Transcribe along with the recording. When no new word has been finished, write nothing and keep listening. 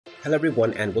Hello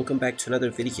everyone and welcome back to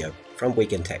another video from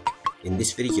Wake&Tech. In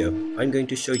this video, I'm going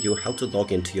to show you how to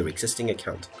log into your existing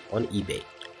account on eBay.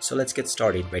 So let's get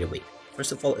started right away.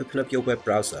 First of all, open up your web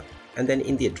browser and then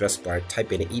in the address bar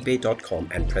type in ebay.com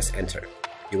and press enter.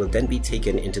 You will then be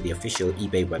taken into the official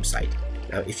eBay website.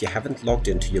 Now if you haven't logged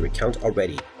into your account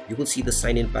already, you will see the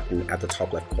sign in button at the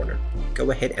top left corner. Go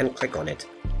ahead and click on it.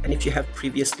 And if you have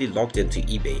previously logged into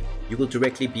eBay, you will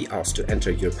directly be asked to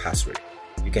enter your password.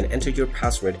 You can enter your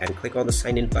password and click on the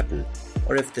sign in button,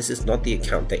 or if this is not the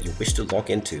account that you wish to log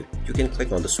into, you can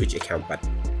click on the switch account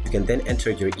button. You can then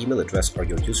enter your email address or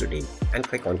your username and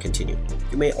click on continue.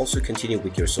 You may also continue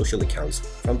with your social accounts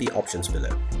from the options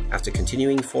below. After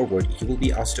continuing forward, you will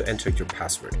be asked to enter your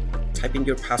password. Type in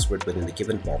your password within the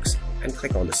given box and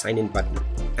click on the sign in button.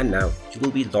 And now you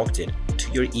will be logged in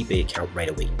to your eBay account right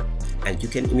away. And you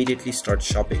can immediately start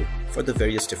shopping for the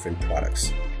various different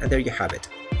products. And there you have it.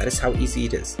 That is how easy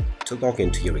it is to log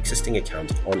into your existing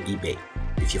account on eBay.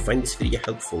 If you find this video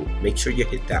helpful, make sure you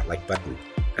hit that like button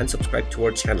and subscribe to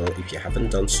our channel if you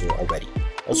haven't done so already.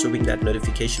 Also ring that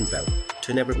notification bell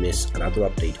to never miss another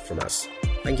update from us.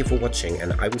 Thank you for watching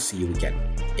and I will see you again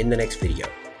in the next video.